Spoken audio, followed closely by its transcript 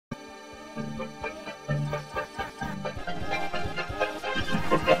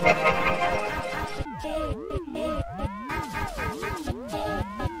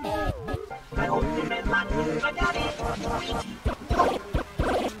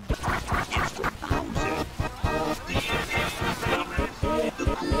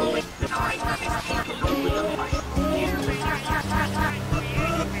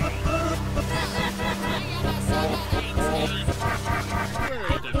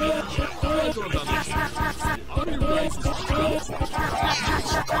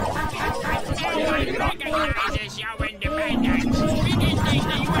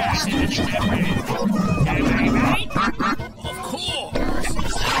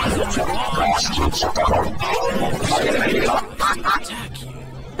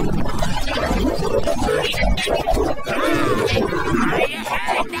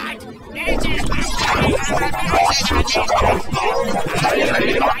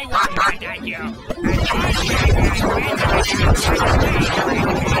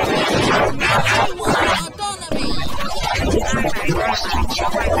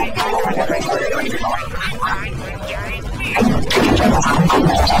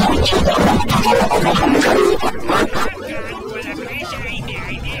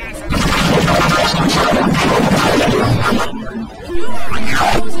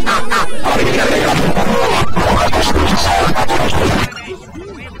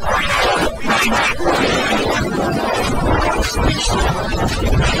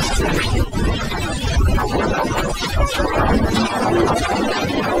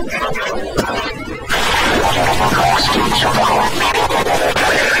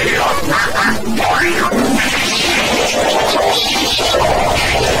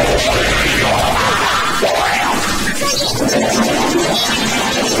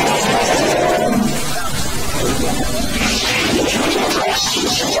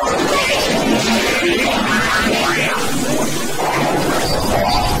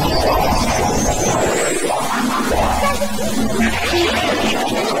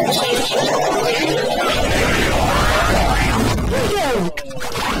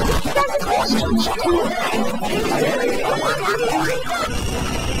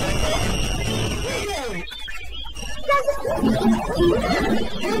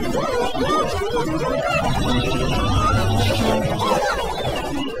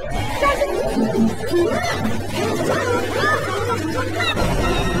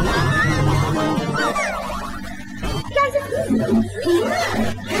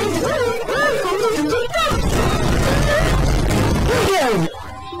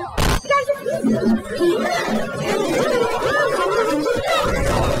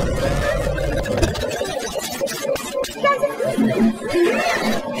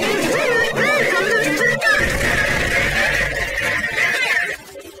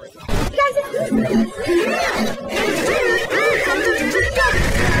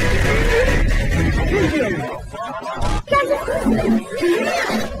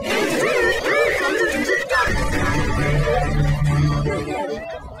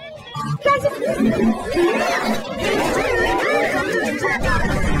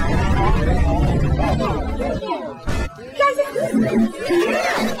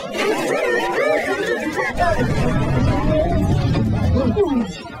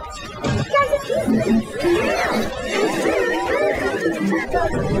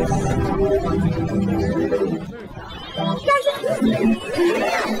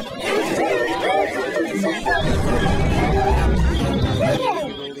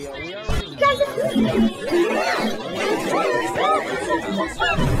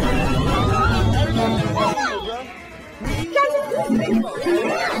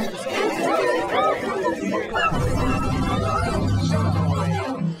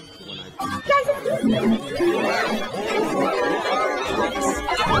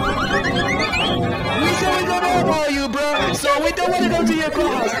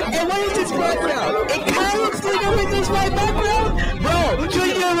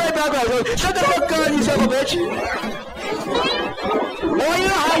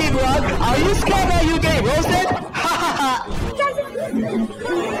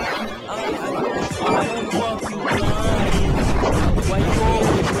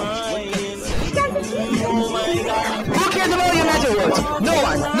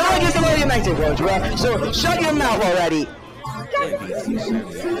So shut your mouth already.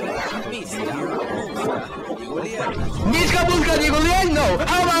 Miska Muska Nigolia? No.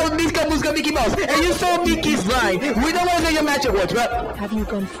 How about Miska Muska Mickey Mouse? And you saw Mickey's line. We don't want to know your magic words, bro. Have you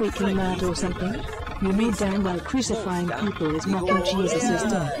gone freaking mad or something? You know damn well crucifying people is mocking Jesus'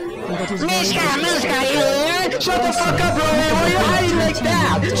 death, and that is Mishka, shut the fuck up, bro. Why are you hiding like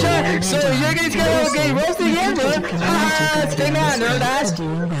that? So you're gonna get roasted again, bro? Stay on, no, that's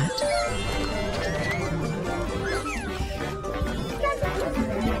doing that.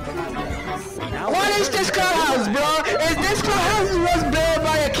 What is this clubhouse, bro? Is this clubhouse was built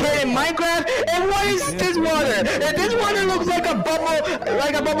by a kid in Minecraft? And what is this water? If this water looks like a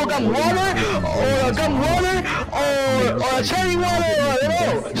bubble gum water, or a gum water, or a cherry water, or I don't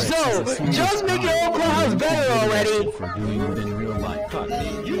know. So just make your own clubhouse better already. For doing within real life.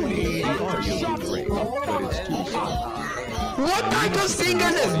 You need arguably great, but it's too slow. What type of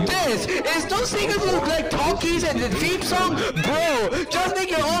singers is this? Is those singers look like talkies and the theme song? Bro, just make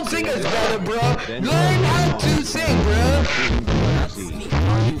your own singers better, bro. Learn how to sing, bro.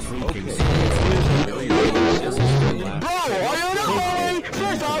 Bro, are you in a hurry?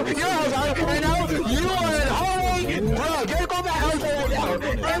 First off, you're outside, and now you are in a hurry. Bro, just go back outside right now.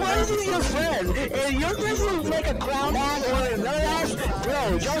 And what is this your friend? If your friend looks like a clown ass or another ass,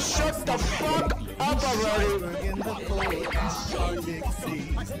 bro, just shut the fuck up already.